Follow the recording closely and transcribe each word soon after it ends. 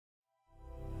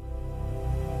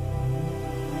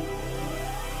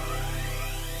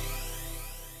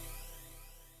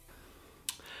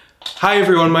Hi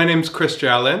everyone, my name's Chris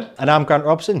Allen. And I'm Grant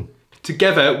Robson.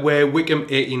 Together we're Wycombe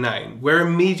 89. We're a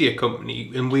media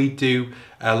company and we do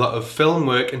a lot of film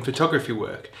work and photography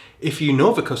work. If you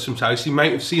know the Customs House, you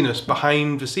might have seen us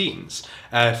behind the scenes,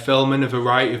 filming a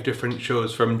variety of different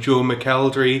shows, from Joe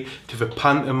McElderry to the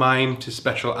pantomime to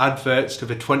special adverts to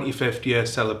the 25th year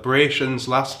celebrations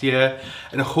last year,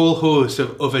 and a whole host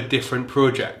of other different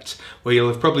projects where you'll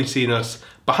have probably seen us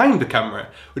behind the camera.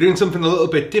 We're doing something a little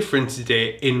bit different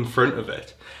today in front of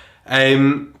it.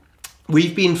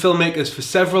 We've been filmmakers for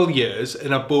several years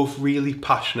and are both really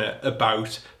passionate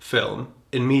about film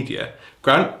in media.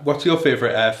 Grant, what's your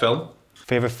favourite film?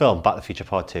 Favourite film? Back to the Future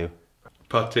Part 2.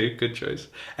 Part 2, good choice.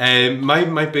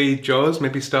 Mine might be Jaws,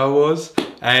 maybe Star Wars.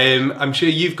 I'm sure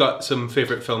you've got some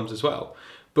favourite films as well.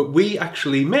 But we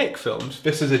actually make films.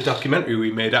 This is a documentary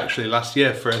we made actually last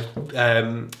year for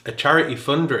a charity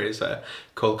fundraiser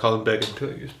called Colin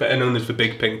Bergen, better known as The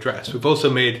Big Pink Dress. We've also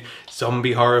made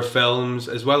zombie horror films,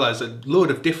 as well as a load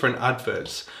of different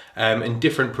adverts and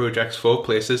different projects for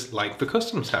places like the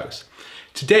Customs House.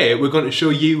 Today, we're going to show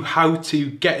you how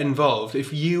to get involved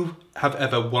if you have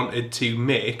ever wanted to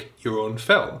make your own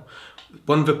film.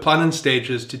 One of the planning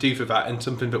stages to do for that, and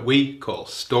something that we call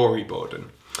storyboarding.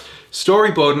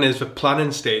 Storyboarding is the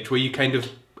planning stage where you kind of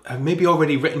have maybe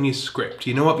already written your script,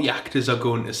 you know what the actors are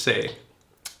going to say,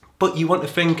 but you want to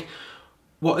think,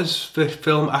 what is the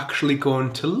film actually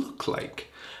going to look like?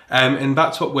 And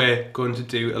that's what we're going to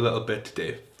do a little bit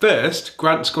today. First,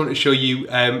 Grant's going to show you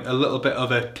a little bit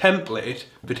of a template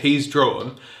that he's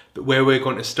drawn, but where we're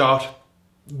going to start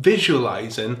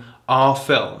visualising our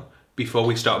film before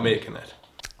we start making it.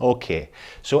 Okay,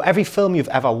 so every film you've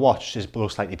ever watched is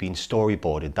most likely been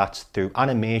storyboarded. That's through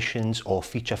animations or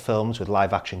feature films with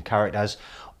live action characters.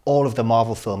 All of the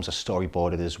Marvel films are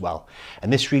storyboarded as well.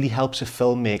 And this really helps a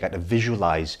filmmaker to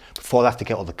visualise, before they have to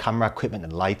get all the camera equipment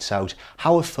and lights out,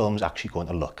 how a film's actually going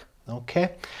to look.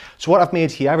 Okay, so what I've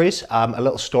made here is a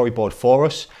little storyboard for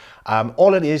us.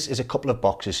 All it is a couple of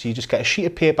boxes. So you just get a sheet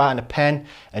of paper and a pen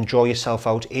and draw yourself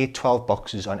out 8-12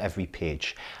 boxes on every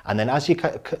page. And then as you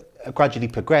gradually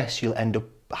progress, you'll end up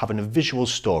having a visual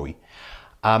story.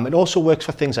 It also works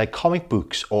for things like comic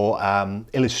books or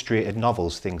illustrated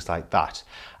novels, things like that.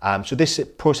 So this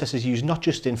process is used not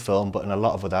just in film, but in a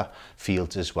lot of other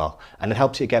fields as well. And it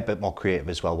helps you get a bit more creative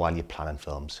as well while you're planning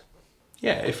films.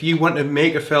 Yeah, if you want to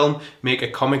make a film, make a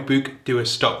comic book, do a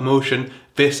stop motion,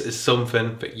 this is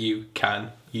something that you can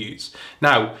use.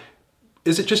 Now,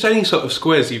 is it just any sort of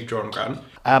squares you've drawn, Grant?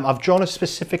 I've drawn a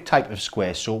specific type of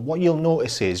square. So what you'll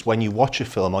notice is when you watch a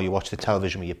film or you watch the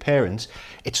television with your parents,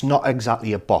 it's not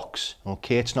exactly a box,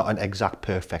 okay? It's not an exact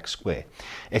perfect square.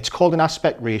 It's called an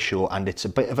aspect ratio and it's a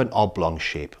bit of an oblong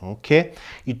shape, okay?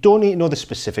 You don't need to know the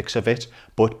specifics of it,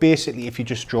 but basically if you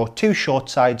just draw 2 short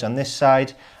sides on this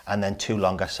side and then 2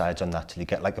 longer sides on that till you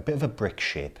get like a bit of a brick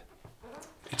shape.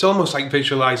 It's almost like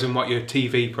visualising what your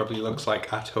TV probably looks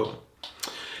like at home.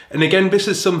 And again, this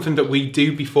is something that we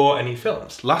do before any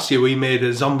films. Last year we made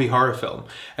a zombie horror film,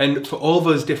 and for all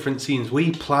those different scenes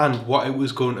we planned what it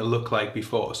was going to look like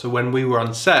before. So when we were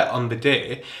on set on the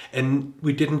day, and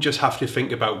we didn't just have to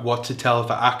think about what to tell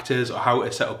the actors or how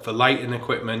to set up the lighting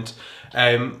equipment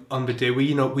on the day,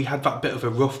 we had that bit of a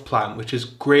rough plan, which is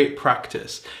great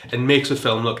practice and makes a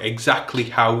film look exactly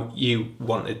how you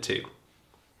want it to.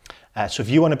 So if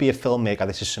you want to be a filmmaker,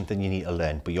 this is something you need to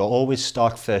learn, but you'll always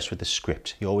start first with the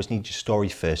script. You always need your story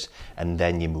first, and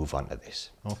then you move on to this,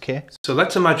 okay? So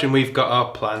let's imagine we've got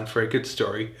our plan for a good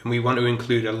story, and we want to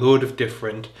include a load of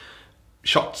different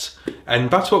shots.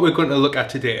 And that's what we're going to look at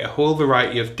today, a whole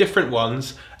variety of different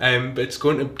ones, but it's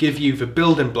going to give you the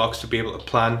building blocks to be able to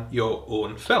plan your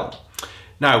own film.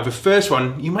 Now, the first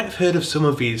one, you might have heard of some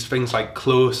of these things like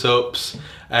close-ups,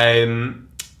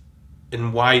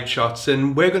 in wide shots,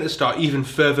 and we're going to start even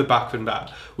further back than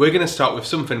that. We're going to start with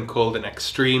something called an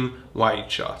extreme wide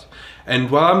shot. And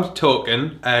while I'm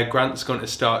talking, Grant's going to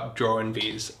start drawing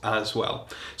these as well.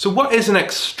 So what is an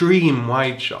extreme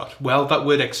wide shot? Well, that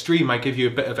word extreme might give you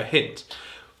a bit of a hint.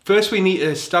 First, we need to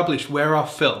establish where our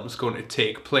film's going to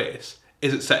take place.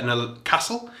 Is it set in a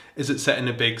castle? Is it set in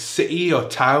a big city or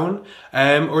town?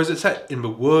 Or is it set in the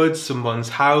woods,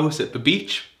 someone's house, at the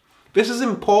beach? This is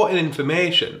important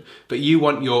information that you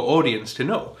want your audience to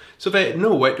know, so they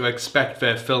know where to expect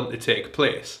their film to take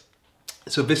place.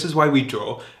 So this is why we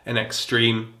draw an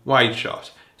extreme wide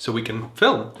shot, so we can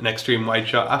film an extreme wide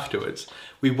shot afterwards.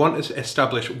 We want to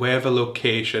establish where the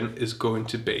location is going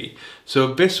to be.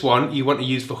 So this one, you want to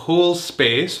use the whole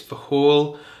space, the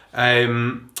whole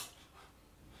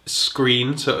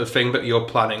screen sort of thing that you're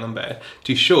planning on there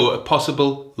to show a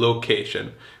possible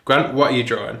location. Grant, what are you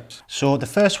drawing? So the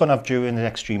first one I've drew in an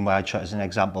extreme wide shot is an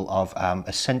example of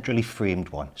a centrally framed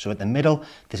one. So at the middle,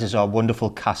 this is our wonderful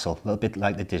castle, a little bit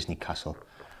like the Disney castle.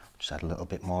 Just add a little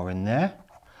bit more in there.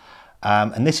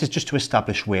 And this is just to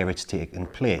establish where it's taken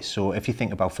place. So if you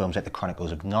think about films like The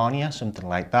Chronicles of Narnia, something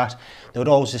like that, they would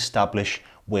always establish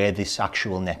where this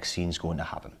actual next scene is going to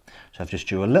happen. So I've just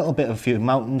drew a little bit of a few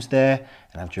mountains there,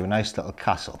 and I've drew a nice little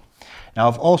castle. Now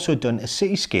I've also done a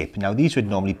cityscape. Now these would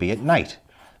normally be at night.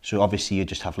 So obviously you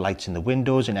just have lights in the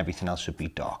windows and everything else would be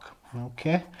dark.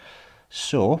 Okay,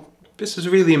 so this is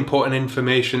really important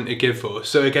information to give us.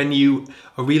 So again, you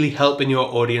are really helping your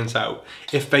audience out.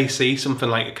 If they see something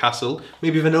like a castle,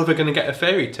 maybe they know they're going to get a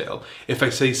fairy tale. If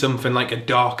they see something like a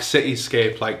dark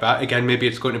cityscape like that, again, maybe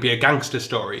it's going to be a gangster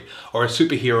story or a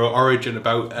superhero origin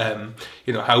about,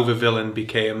 you know, how the villain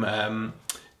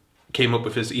came up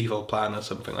with his evil plan or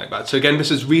something like that. So again, this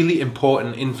is really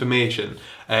important information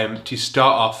to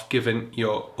start off giving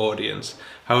your audience.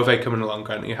 How are they coming along,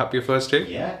 Grant? Are you happy with those two?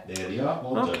 yeah, there they are.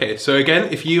 Well okay, so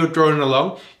again, if you're drawing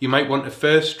along, you might want to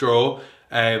first draw,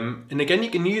 and again, you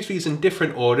can use these in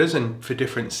different orders, and for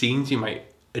different scenes, you might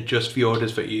adjust the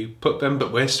orders that you put them,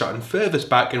 but we're starting furthest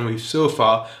back, and we've so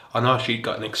far on our sheet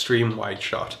got an extreme wide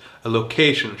shot, a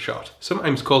location shot,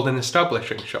 sometimes called an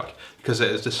establishing shot, because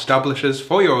it establishes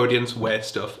for your audience where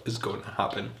stuff is going to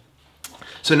happen.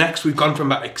 So next we've gone from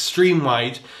that extreme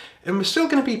wide, and we're still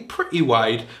going to be pretty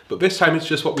wide, but this time it's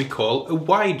just what we call a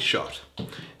wide shot.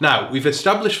 Now, we've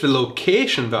established the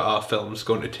location that our film's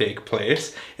going to take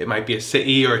place. It might be a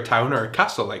city or a town or a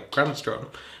castle like Grant's drawn.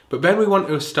 But then we want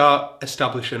to start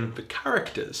establishing the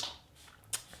characters.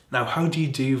 Now, how do you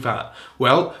do that?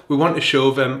 Well, we want to show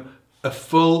them a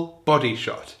full body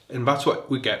shot, and that's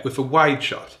what we get with a wide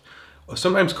shot, or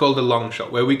sometimes called a long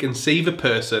shot, where we can see the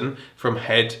person from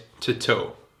head to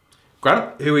toe.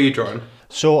 Grant, who are you drawing?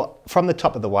 So from the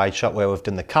top of the wide shot where we've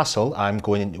done the castle, I'm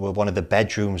going into one of the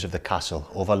bedrooms of the castle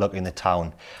overlooking the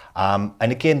town. And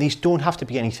again, these don't have to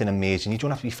be anything amazing. You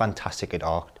don't have to be fantastic at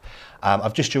art.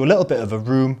 I've just drew a little bit of a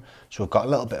room. So we've got a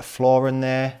little bit of floor in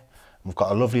there. We've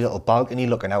got a lovely little balcony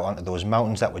looking out onto those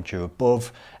mountains that we drew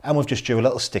above. And we've just drew a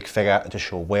little stick figure to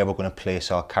show where we're going to place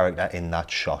our character in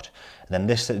that shot. And then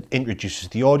this introduces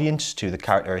the audience to the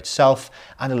character itself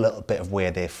and a little bit of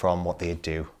where they're from, what they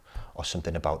do, or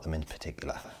something about them in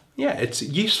particular. Yeah, it's a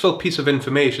useful piece of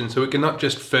information, so we can not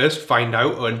just first find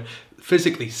out and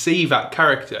physically see that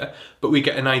character, but we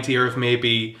get an idea of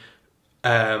maybe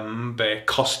their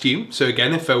costume. So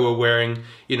again, if they were wearing,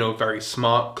 you know, very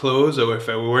smart clothes, or if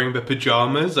they were wearing the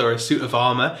pajamas or a suit of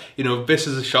armor, you know, this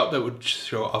is a shot that would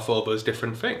show off all those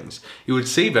different things. You would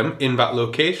see them in that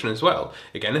location as well.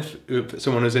 Again, if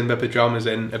someone was in their pajamas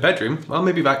in a bedroom, well,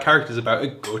 maybe that character's about to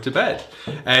go to bed.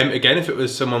 Again, if it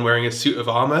was someone wearing a suit of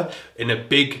armor in a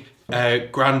big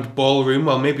grand ballroom,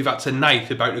 well, maybe that's a knight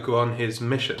about to go on his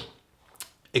mission.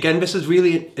 Again, this is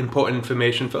really important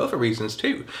information for other reasons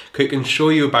too, because it can show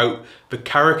you about the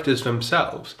characters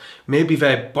themselves. Maybe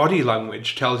their body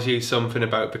language tells you something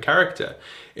about the character.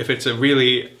 If it's a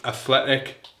really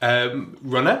athletic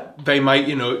runner, they might,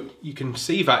 you know, you can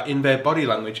see that in their body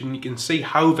language, and you can see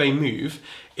how they move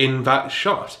in that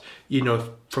shot. You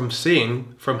know, from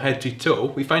seeing from head to toe,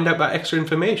 we find out that extra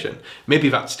information. Maybe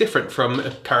that's different from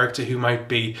a character who might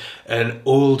be an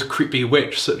old creepy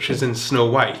witch, such as in Snow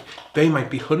White. They might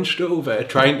be hunched over,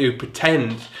 trying to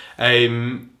pretend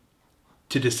to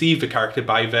deceive the character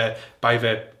by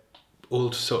their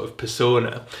old sort of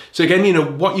persona. So again, you know,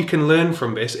 what you can learn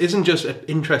from this isn't just an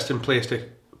interesting place to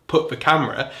put the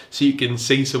camera so you can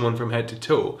see someone from head to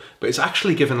toe, but it's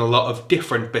actually given a lot of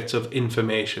different bits of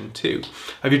information too.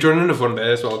 Have you drawn another one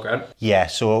there as well, Grant? Yeah,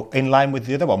 so in line with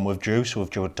the other one we've drew, so we've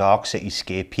drew a dark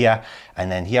cityscape here, and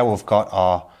then here we've got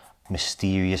our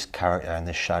mysterious character in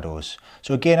the shadows.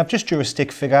 So again, I've just drew a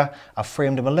stick figure. I've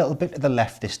framed him a little bit to the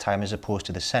left this time as opposed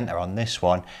to the center on this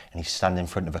one, and he's standing in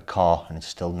front of a car, and it's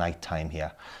still night time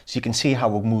here. So you can see how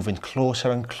we're moving closer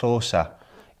and closer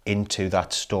into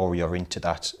that story, or into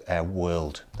that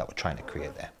world that we're trying to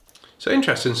create there. So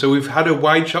interesting. So we've had a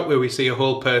wide shot where we see a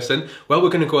whole person. Well, we're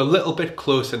going to go a little bit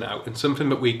closer now in something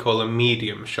that we call a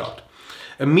medium shot.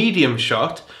 A medium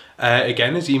shot,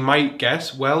 again, as you might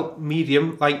guess, well,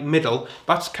 medium, like middle,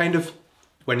 that's kind of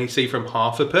when you see from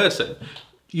half a person.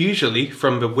 Usually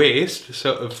from the waist,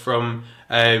 sort of from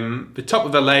the top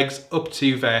of the legs up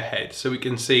to their head. So we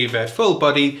can see their full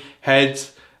body,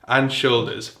 heads, and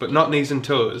shoulders, but not knees and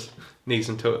toes. Knees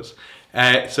and toes.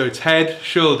 So it's head,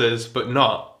 shoulders, but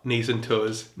not knees and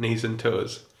toes, knees and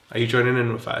toes. Are you joining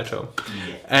in with that at all?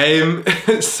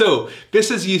 Yeah. So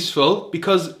this is useful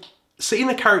because seeing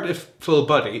a character full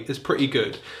body is pretty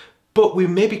good, but we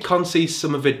maybe can't see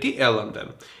some of the detail on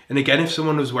them. And again, if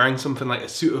someone was wearing something like a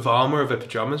suit of armour or their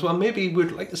pyjamas, well, maybe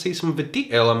we'd like to see some of the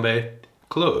detail on their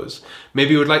clothes.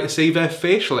 Maybe we'd like to see their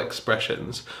facial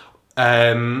expressions,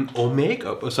 or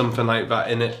makeup or something like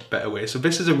that in a better way. So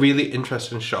this is a really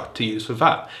interesting shot to use for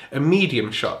that. A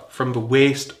medium shot from the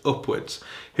waist upwards.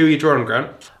 Who are you drawing,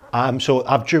 Grant? So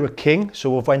I've drew a king.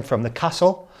 So we've went from the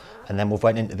castle, and then we've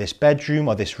went into this bedroom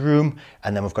or this room,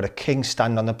 and then we've got a king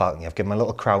standing on the balcony. I've given him a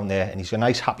little crown there, and he's got a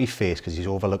nice happy face because he's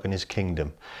overlooking his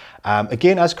kingdom.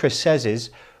 Again, as Chris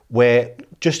says, we're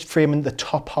just framing the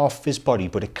top half of his body,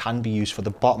 but it can be used for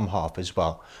the bottom half as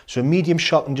well. So a medium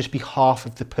shot can just be half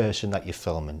of the person that you're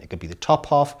filming. It could be the top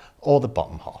half or the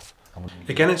bottom half.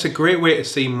 Again, it's a great way to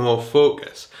see more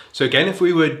focus. So again, if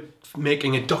we were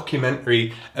making a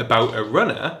documentary about a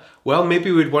runner, well,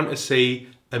 maybe we'd want to see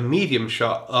a medium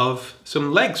shot of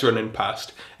some legs running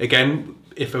past. Again,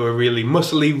 if they were really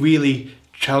muscly, really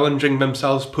challenging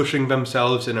themselves, pushing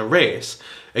themselves in a race,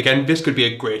 again, this could be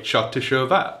a great shot to show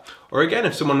that. Or again,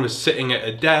 if someone was sitting at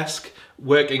a desk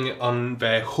working on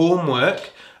their homework,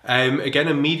 again,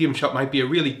 a medium shot might be a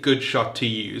really good shot to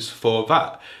use for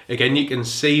that. Again, you can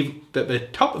see that the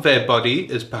top of their body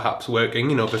is perhaps working,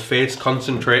 you know, the face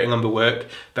concentrating on the work,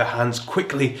 their hands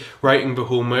quickly writing the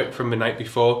homework from the night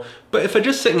before. But if they're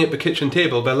just sitting at the kitchen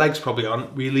table, their legs probably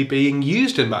aren't really being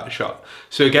used in that shot.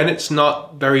 So again, it's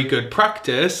not very good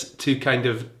practice to kind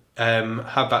of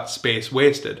have that space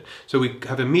wasted. So we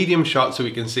have a medium shot so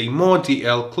we can see more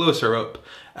detail closer up,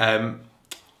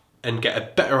 and get a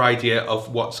better idea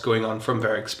of what's going on from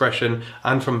their expression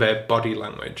and from their body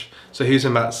language. So who's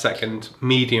in that second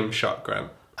medium shot,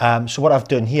 Grant? So what I've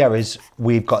done here is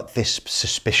we've got this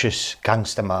suspicious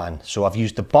gangster man. So I've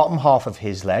used the bottom half of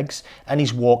his legs and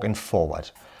he's walking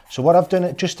forward. So what I've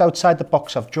done just outside the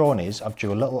box I've drawn is I've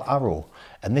drew a little arrow,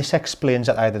 and this explains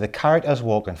that either the character's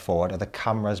walking forward or the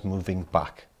camera's moving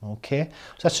back. Okay,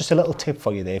 so that's just a little tip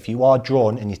for you there. If you are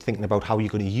drawing and you're thinking about how you're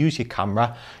going to use your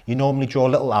camera, you normally draw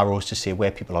little arrows to say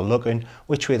where people are looking,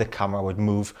 which way the camera would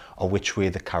move, or which way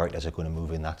the characters are going to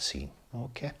move in that scene.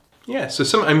 Okay. Yeah, so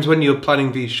sometimes when you're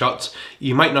planning these shots,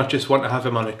 you might not just want to have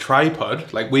them on a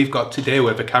tripod, like we've got today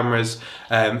where the camera's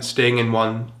staying in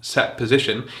one set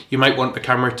position. You might want the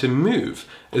camera to move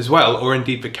as well, or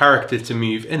indeed the character to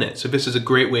move in it. So this is a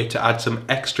great way to add some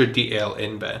extra detail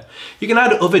in there. You can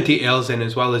add other details in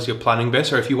as well as you're planning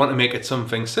this, or if you want to make it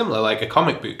something similar, like a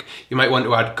comic book, you might want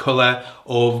to add colour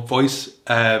or voice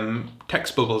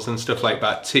text bubbles and stuff like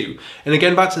that too. And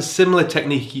again, that's a similar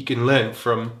technique you can learn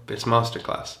from this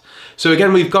masterclass. So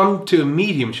again, we've gone to a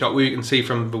medium shot where you can see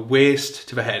from the waist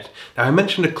to the head. Now I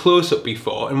mentioned a close-up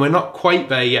before, and we're not quite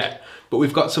there yet, but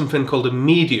we've got something called a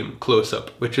medium close-up,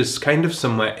 which is kind of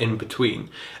somewhere in between.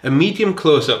 A medium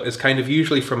close-up is kind of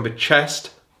usually from the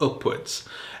chest upwards.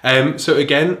 So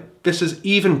again, this is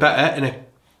even better in a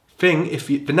thing if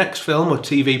the next film or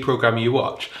TV program you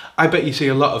watch, I bet you see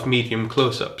a lot of medium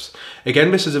close-ups.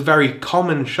 Again, this is a very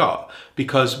common shot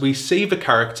because we see the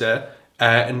character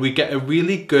and we get a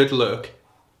really good look,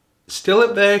 still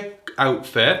at their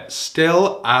outfit,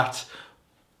 still at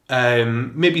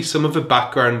maybe some of the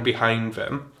background behind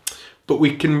them, but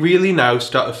we can really now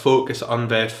start to focus on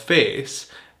their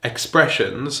face,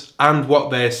 expressions, and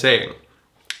what they're saying.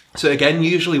 So again,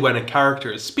 usually when a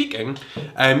character is speaking,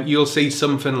 you'll see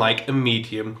something like a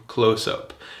medium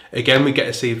close-up. Again, we get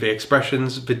to see the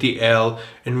expressions, the detail,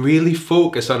 and really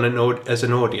focus on as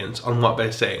an audience on what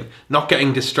they're saying. Not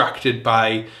getting distracted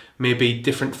by maybe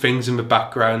different things in the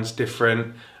backgrounds,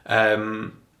 different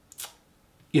things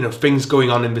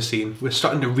going on in the scene. We're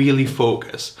starting to really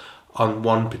focus on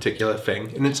one particular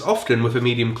thing. And it's often with a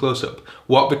medium close-up,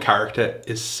 what the character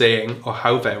is saying or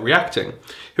how they're reacting.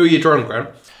 Who are you drawing, Grant?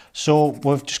 So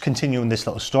we're just continuing this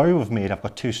little story we've made. I've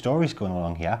got two stories going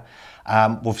along here.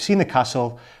 We've seen the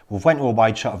castle, we've went to a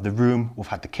wide shot of the room, we've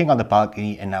had the king on the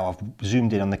balcony, and now I've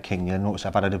zoomed in on the king. You'll notice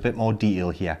I've added a bit more detail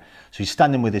here. So he's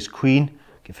standing with his queen,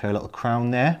 give her a little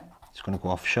crown there. It's going to go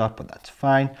off shot, but that's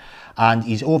fine. And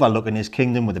he's overlooking his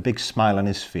kingdom with a big smile on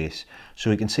his face. So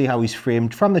we can see how he's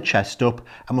framed from the chest up,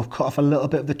 and we've cut off a little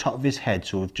bit of the top of his head.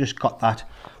 So we've just got that,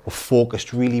 we've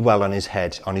focused really well on his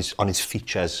head, on his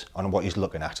features, on what he's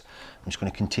looking at. I'm just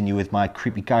going to continue with my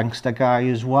creepy gangster guy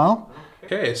as well.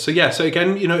 Okay, so yeah, so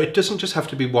again, it doesn't just have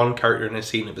to be one character in a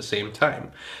scene at the same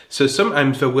time. So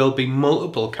sometimes there will be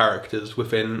multiple characters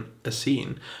within a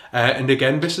scene. And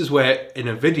again, this is where in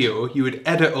a video, you would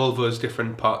edit all those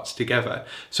different parts together.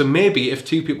 So maybe if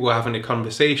two people were having a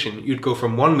conversation, you'd go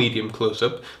from one medium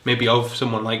close-up, maybe of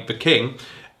someone like the king,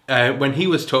 when he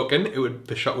was talking,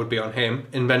 the shot would be on him,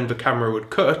 and then the camera would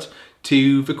cut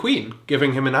to the Queen,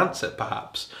 giving him an answer,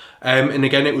 perhaps. And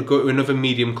again, it would go to another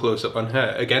medium close-up on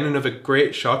her. Again, another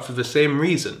great shot for the same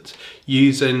reasons,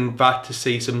 using that to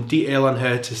see some detail on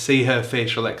her, to see her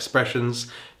facial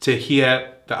expressions, to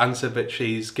hear the answer that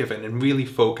she's given, and really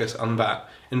focus on that.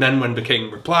 And then when the King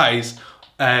replies,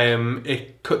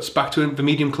 it cuts back to the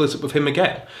medium close-up of him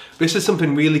again. This is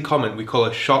something really common we call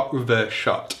a shot reverse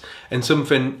shot, and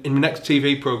something in the next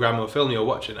TV programme or film you're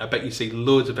watching, I bet you see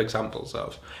loads of examples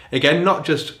of. Again, not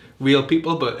just real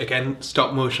people, but again,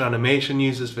 stop motion animation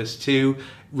uses this too,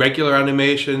 regular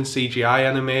animation, CGI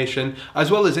animation, as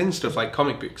well as in stuff like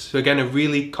comic books. So again, a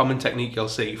really common technique you'll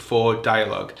see for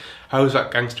dialogue. How's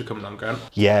that gangster coming on, Grant?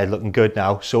 Yeah, looking good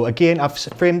now. So again, I've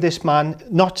framed this man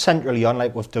not centrally on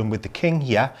like we've done with the King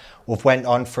here. We've went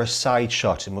on for a side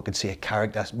shot and we can see a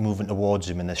character moving towards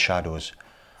him in the shadows.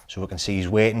 So we can see he's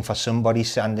waiting for somebody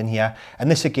standing here. And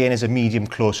this again is a medium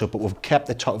close-up, but we've kept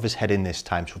the top of his head in this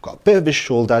time. So we've got a bit of his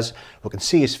shoulders, we can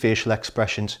see his facial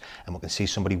expressions, and we can see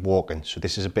somebody walking. So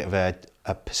this is a bit of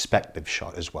a perspective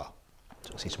shot as well. So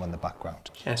we'll see someone in the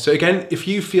background. Yeah, so again, if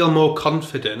you feel more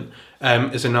confident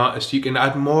as an artist, you can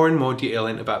add more and more detail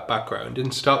into that background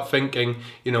and start thinking,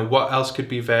 you know, what else could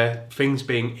be there, things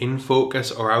being in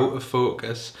focus or out of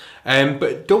focus.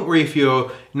 But don't worry if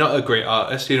you're not a great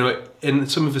artist. You know, in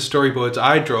some of the storyboards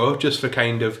I draw, just for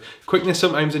kind of quickness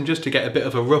sometimes and just to get a bit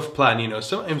of a rough plan, you know,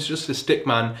 sometimes just a stick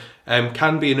man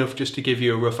can be enough just to give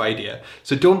you a rough idea.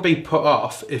 So don't be put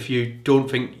off if you don't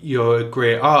think you're a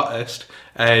great artist.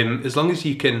 As long as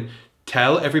you can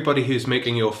tell everybody who's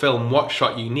making your film what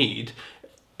shot you need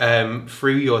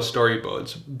through your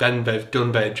storyboards, then they've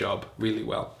done their job really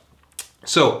well.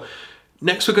 So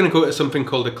next we're going to go to something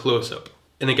called a close-up.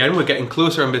 And again, we're getting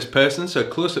closer on this person, so a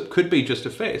close-up could be just a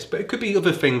face, but it could be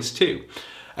other things too.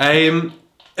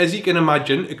 As you can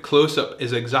imagine, a close-up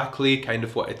is exactly kind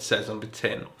of what it says on the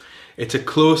tin. It's a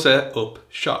closer-up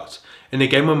shot. And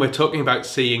again, when we're talking about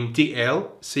seeing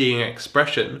detail, seeing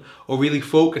expression, or really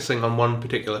focusing on one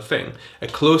particular thing, a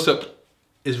close-up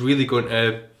is really going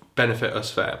to benefit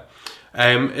us there.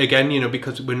 Again, you know,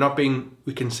 because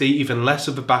we can see even less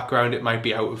of the background, it might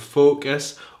be out of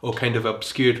focus or kind of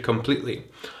obscured completely.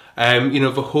 You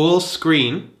know, the whole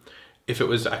screen, if it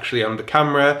was actually on the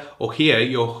camera or here,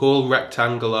 your whole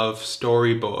rectangle of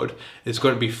storyboard is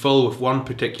going to be full with one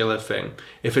particular thing.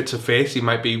 If it's a face, you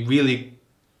might be really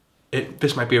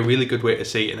this might be a really good way to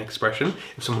see an expression.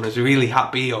 If someone is really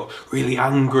happy or really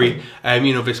angry,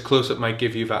 you know, this close-up might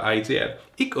give you that idea.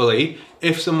 Equally,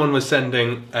 if someone was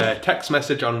sending a text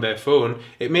message on their phone,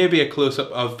 it may be a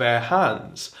close-up of their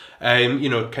hands, you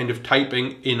know, kind of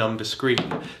typing in on the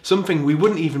screen. Something we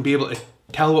wouldn't even be able to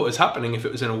tell what was happening if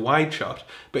it was in a wide shot,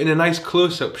 but in a nice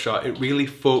close-up shot, it really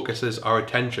focuses our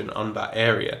attention on that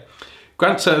area.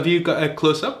 Grant, so have you got a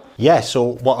close-up? Yeah,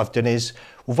 so what I've done is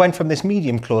we've went from this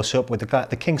medium close-up with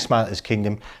the King smile at his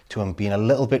kingdom to him being a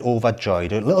little bit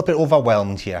overjoyed, a little bit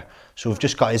overwhelmed here. So we've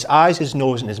just got his eyes, his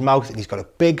nose and his mouth, and he's got a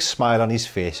big smile on his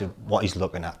face of what he's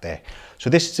looking at there.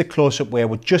 So this is a close-up where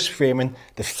we're just framing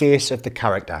the face of the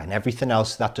character, and everything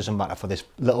else, that doesn't matter for this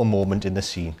little moment in the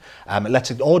scene. It lets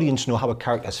the audience know how a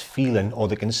character's feeling, or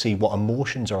they can see what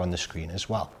emotions are on the screen as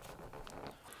well.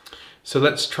 So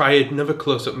let's try another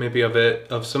close-up maybe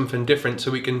of something different so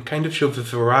we can kind of show the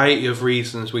variety of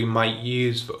reasons we might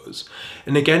use those.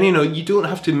 And again, you know, you don't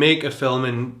have to make a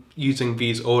film using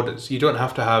these orders. You don't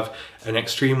have to have an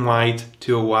extreme wide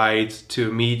to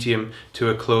a medium to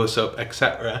a close-up,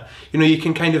 etc. You know, you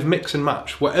can kind of mix and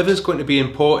match. Whatever's going to be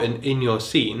important in your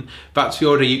scene, that's the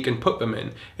order you can put them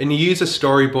in. And you use a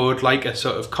storyboard like a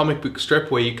sort of comic book strip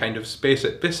where you kind of space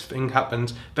it. This thing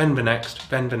happens, then the next,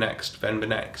 then the next, then the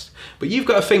next. But you've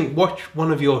got to think which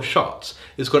one of your shots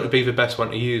is going to be the best one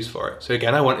to use for it. So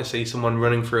again, I want to see someone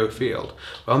running through a field.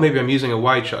 Well, maybe I'm using a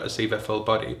wide shot to see their full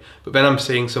body, but then I'm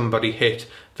seeing somebody hit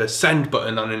the send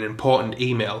button on an important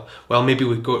email. Well, maybe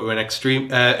we go to an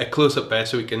extreme, a close-up there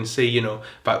so we can see, you know,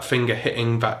 that finger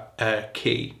hitting that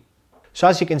key. So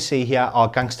as you can see here, our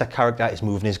gangster character is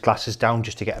moving his glasses down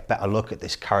just to get a better look at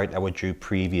this character we drew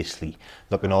previously,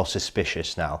 looking all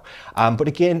suspicious now. But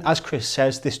again, as Chris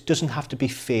says, this doesn't have to be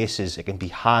faces. It can be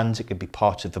hands, it can be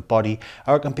parts of the body,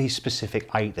 or it can be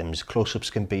specific items. Close-ups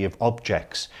can be of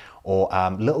objects or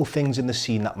little things in the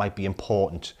scene that might be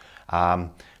important.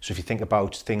 So if you think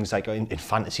about things like in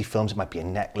fantasy films, it might be a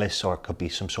necklace, or it could be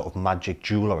some sort of magic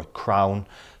jewel or a crown,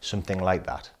 something like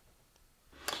that.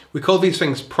 We call these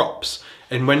things props,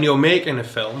 and when you're making a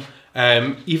film,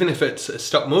 even if it's a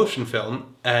stop motion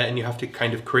film and you have to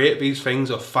kind of create these things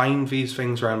or find these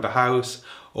things around the house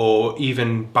or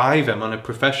even buy them on a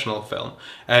professional film.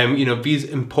 You know, these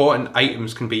important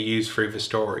items can be used through the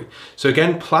story. So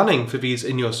again, planning for these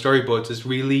in your storyboards is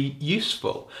really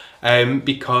useful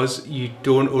because you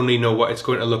don't only know what it's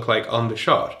going to look like on the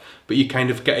shot, but you kind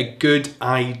of get a good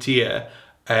idea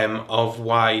of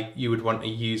why you would want to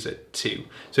use it too.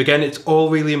 So again, it's all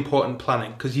really important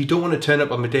planning, because you don't want to turn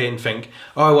up on the day and think,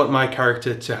 oh, I want my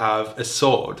character to have a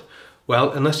sword.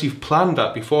 Well, unless you've planned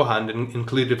that beforehand and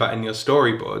included that in your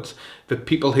storyboards, the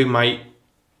people who might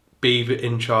be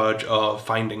in charge of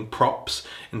finding props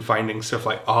and finding stuff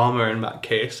like armor in that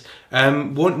case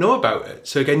won't know about it.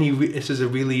 So again, this is a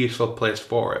really useful place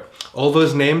for it. All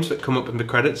those names that come up in the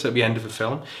credits at the end of the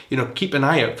film, you know, keep an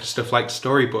eye out for stuff like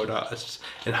storyboard artists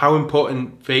and how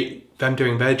important them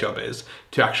doing their job is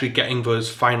to actually getting those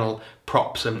final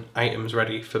props and items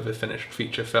ready for the finished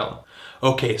feature film.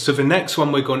 Okay, so the next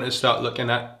one we're going to start looking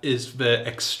at is the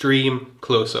extreme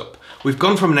close-up. We've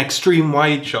gone from an extreme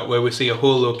wide shot where we see a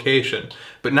whole location,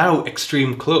 but now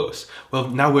extreme close. Well,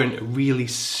 now we're in really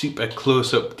super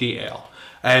close-up detail.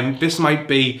 This might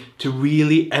be to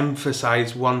really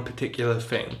emphasize one particular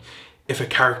thing. If a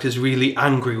character's really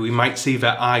angry, we might see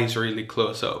their eyes really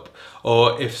close up.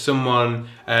 Or if someone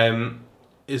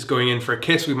is going in for a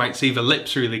kiss, we might see the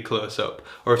lips really close up.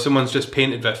 Or if someone's just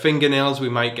painted their fingernails, we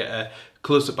might get a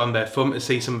close up on their thumb to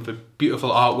see some of the beautiful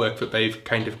artwork that they've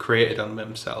kind of created on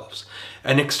themselves.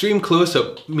 An extreme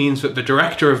close-up means that the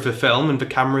director of the film and the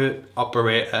camera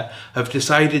operator have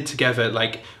decided together,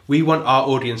 like, we want our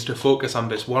audience to focus on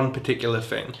this one particular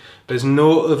thing. There's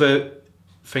no other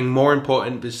thing more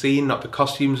important to see, not the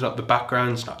costumes, not the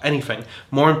backgrounds, not anything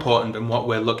more important than what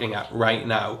we're looking at right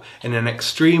now. In an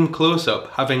extreme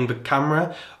close-up, having the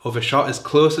camera or the shot as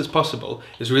close as possible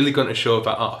is really going to show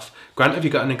that off. Grant, have you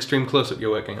got an extreme close-up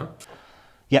you're working on?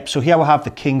 Yep, so here we have the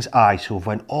king's eye. So we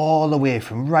went all the way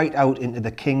from right out into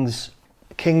the king's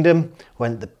kingdom,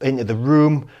 went into the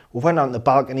room, we went out on the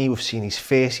balcony, we've seen his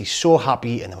face, he's so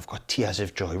happy, and then we've got tears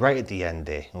of joy right at the end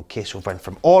there. Okay, so we went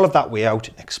from all of that way out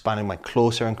and expanding, went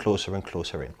closer and closer and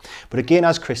closer in. But again,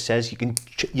 as Chris says, you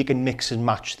can mix and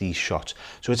match these shots.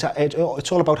 So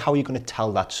it's all about how you're going to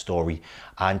tell that story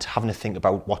and having to think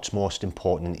about what's most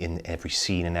important in every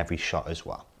scene and every shot as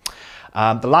well.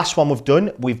 The last one we've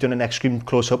done an extreme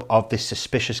close-up of this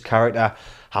suspicious character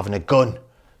having a gun.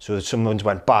 So someone's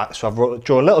went back, so I've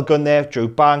drew a little gun there, drew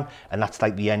bang, and that's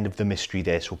like the end of the mystery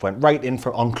there. So we went right in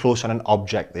for on close on an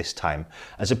object this time.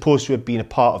 As opposed to it being a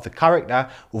part of the character,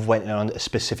 we've went in on a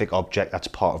specific object that's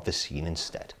part of the scene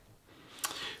instead.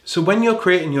 So when you're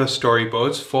creating your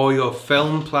storyboards for your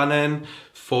film planning,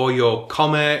 for your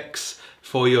comics,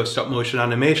 for your stop motion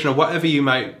animation, or whatever you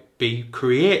might be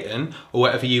creating, or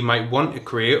whatever you might want to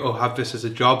create or have this as a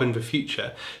job in the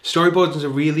future, storyboards is a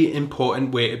really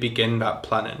important way to begin that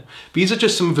planning. These are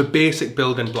just some of the basic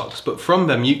building blocks, but from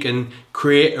them you can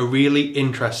create a really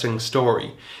interesting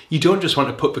story. You don't just want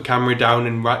to put the camera down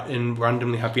and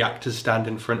randomly have the actors stand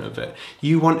in front of it.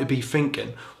 You want to be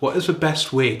thinking, what is the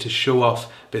best way to show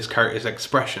off this character's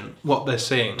expression, what they're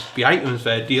saying, the items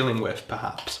they're dealing with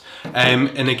perhaps.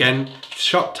 And again,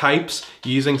 shot types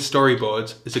using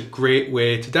storyboards is a great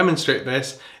way to demonstrate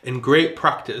this and great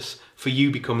practice for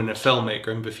you becoming a filmmaker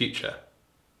in the future.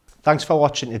 Thanks for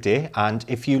watching today, and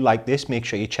if you like this, make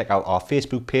sure you check out our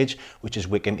Facebook page, which is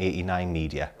Wycombe 89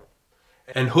 Media.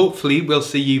 And hopefully we'll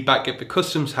see you back at the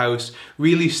Customs House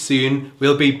really soon.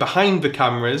 We'll be behind the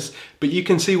cameras, but you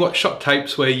can see what shot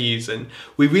types we're using.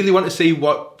 We really want to see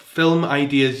what film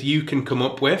ideas you can come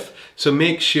up with, so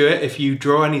make sure if you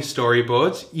draw any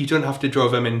storyboards, you don't have to draw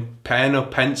them in pen or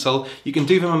pencil. You can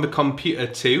do them on the computer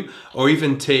too, or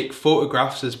even take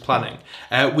photographs as planning.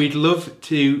 We'd love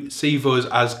to see those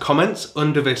as comments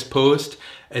under this post,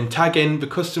 and tag in the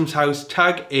Customs House,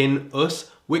 tag in us,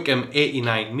 Wycombe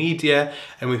 89 Media,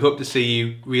 and we hope to see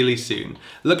you really soon.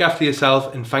 Look after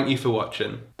yourself and thank you for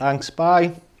watching. Thanks,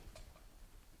 bye.